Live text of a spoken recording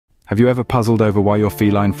Have you ever puzzled over why your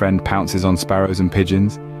feline friend pounces on sparrows and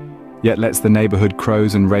pigeons, yet lets the neighborhood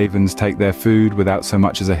crows and ravens take their food without so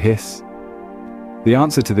much as a hiss? The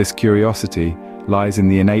answer to this curiosity lies in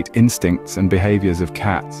the innate instincts and behaviors of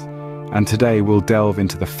cats, and today we'll delve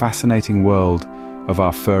into the fascinating world of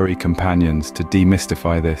our furry companions to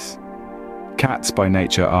demystify this. Cats by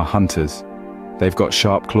nature are hunters. They've got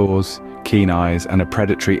sharp claws, keen eyes, and a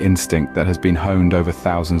predatory instinct that has been honed over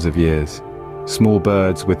thousands of years. Small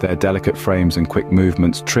birds with their delicate frames and quick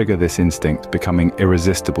movements trigger this instinct, becoming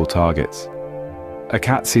irresistible targets. A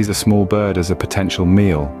cat sees a small bird as a potential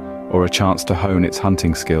meal or a chance to hone its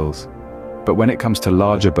hunting skills. But when it comes to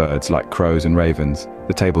larger birds like crows and ravens,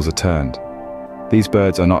 the tables are turned. These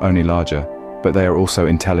birds are not only larger, but they are also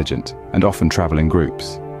intelligent and often travel in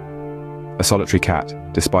groups. A solitary cat,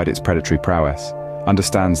 despite its predatory prowess,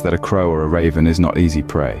 understands that a crow or a raven is not easy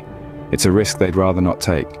prey. It's a risk they'd rather not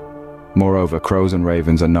take. Moreover, crows and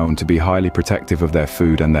ravens are known to be highly protective of their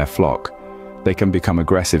food and their flock. They can become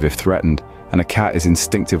aggressive if threatened, and a cat is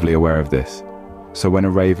instinctively aware of this. So when a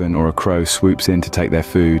raven or a crow swoops in to take their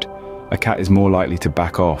food, a cat is more likely to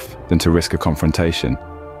back off than to risk a confrontation.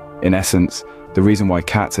 In essence, the reason why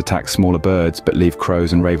cats attack smaller birds but leave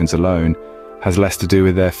crows and ravens alone has less to do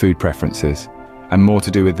with their food preferences and more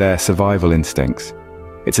to do with their survival instincts.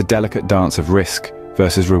 It's a delicate dance of risk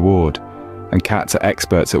versus reward, and cats are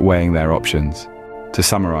experts at weighing their options. To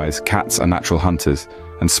summarize, cats are natural hunters,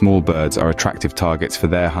 and small birds are attractive targets for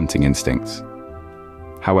their hunting instincts.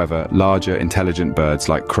 However, larger, intelligent birds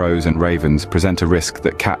like crows and ravens present a risk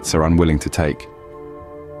that cats are unwilling to take.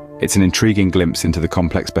 It's an intriguing glimpse into the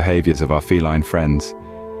complex behaviors of our feline friends,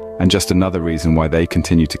 and just another reason why they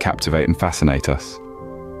continue to captivate and fascinate us.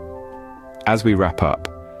 As we wrap up,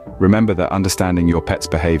 remember that understanding your pet's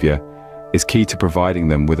behavior is key to providing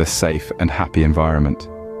them with a safe and happy environment.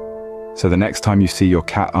 So the next time you see your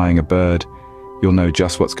cat eyeing a bird, you'll know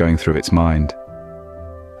just what's going through its mind.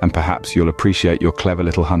 And perhaps you'll appreciate your clever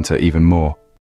little hunter even more.